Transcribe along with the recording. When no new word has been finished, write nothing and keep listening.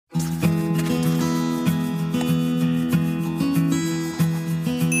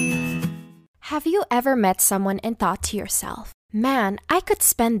Have you ever met someone and thought to yourself, man, I could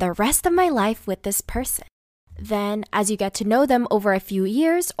spend the rest of my life with this person? Then, as you get to know them over a few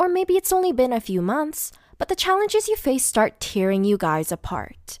years, or maybe it's only been a few months, but the challenges you face start tearing you guys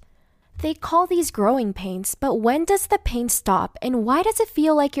apart. They call these growing pains, but when does the pain stop and why does it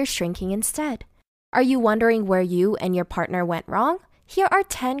feel like you're shrinking instead? Are you wondering where you and your partner went wrong? Here are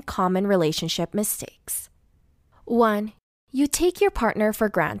 10 common relationship mistakes. 1. You take your partner for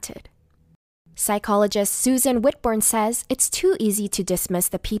granted. Psychologist Susan Whitburn says it's too easy to dismiss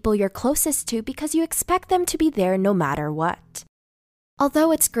the people you're closest to because you expect them to be there no matter what.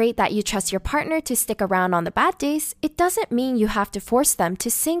 Although it's great that you trust your partner to stick around on the bad days, it doesn't mean you have to force them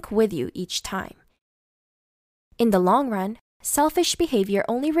to sync with you each time. In the long run, selfish behavior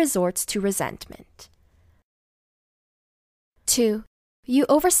only resorts to resentment. 2. You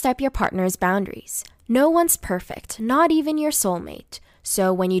overstep your partner's boundaries. No one's perfect, not even your soulmate.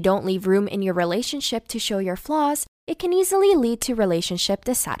 So when you don't leave room in your relationship to show your flaws, it can easily lead to relationship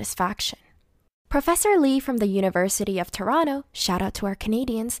dissatisfaction. Professor Lee from the University of Toronto, shout out to our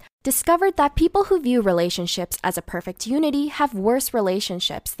Canadians, discovered that people who view relationships as a perfect unity have worse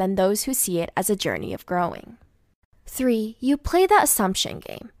relationships than those who see it as a journey of growing. 3. You play the assumption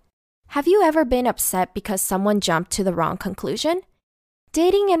game. Have you ever been upset because someone jumped to the wrong conclusion?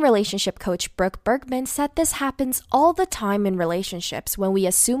 Dating and relationship coach Brooke Bergman said this happens all the time in relationships when we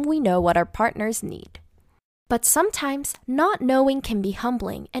assume we know what our partners need. But sometimes, not knowing can be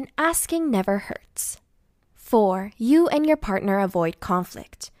humbling and asking never hurts. 4. You and your partner avoid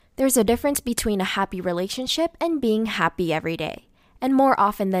conflict. There's a difference between a happy relationship and being happy every day. And more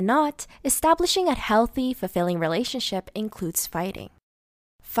often than not, establishing a healthy, fulfilling relationship includes fighting.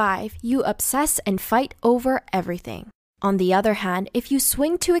 5. You obsess and fight over everything. On the other hand, if you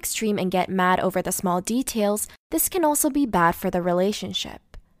swing too extreme and get mad over the small details, this can also be bad for the relationship.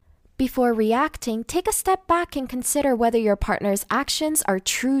 Before reacting, take a step back and consider whether your partner's actions are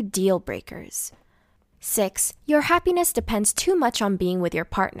true deal breakers. 6. Your happiness depends too much on being with your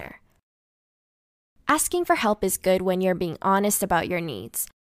partner. Asking for help is good when you're being honest about your needs.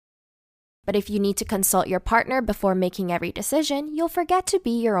 But if you need to consult your partner before making every decision, you'll forget to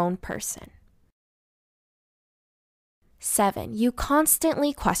be your own person. 7. You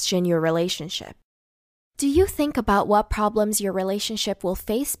constantly question your relationship. Do you think about what problems your relationship will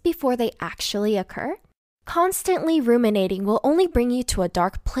face before they actually occur? Constantly ruminating will only bring you to a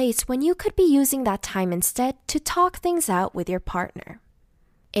dark place when you could be using that time instead to talk things out with your partner.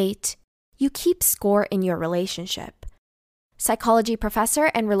 8. You keep score in your relationship. Psychology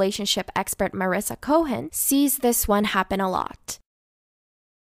professor and relationship expert Marissa Cohen sees this one happen a lot.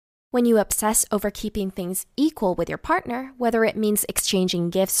 When you obsess over keeping things equal with your partner, whether it means exchanging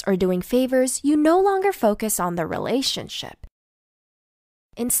gifts or doing favors, you no longer focus on the relationship.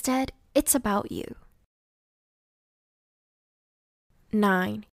 Instead, it's about you.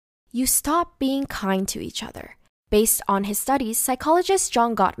 9. You stop being kind to each other. Based on his studies, psychologist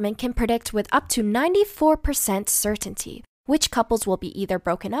John Gottman can predict with up to 94% certainty which couples will be either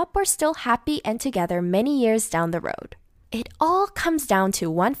broken up or still happy and together many years down the road. It all comes down to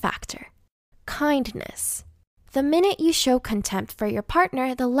one factor: kindness. The minute you show contempt for your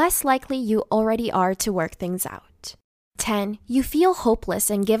partner, the less likely you already are to work things out. 10. You feel hopeless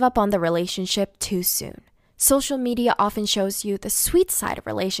and give up on the relationship too soon. Social media often shows you the sweet side of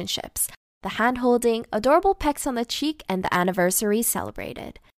relationships, the hand-holding, adorable pecks on the cheek, and the anniversary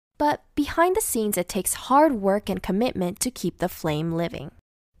celebrated. But behind the scenes, it takes hard work and commitment to keep the flame living.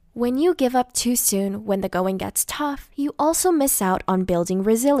 When you give up too soon when the going gets tough, you also miss out on building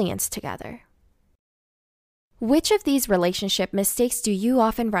resilience together. Which of these relationship mistakes do you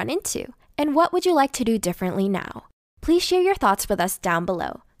often run into? And what would you like to do differently now? Please share your thoughts with us down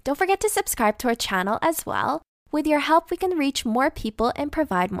below. Don't forget to subscribe to our channel as well. With your help, we can reach more people and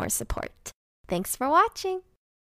provide more support. Thanks for watching!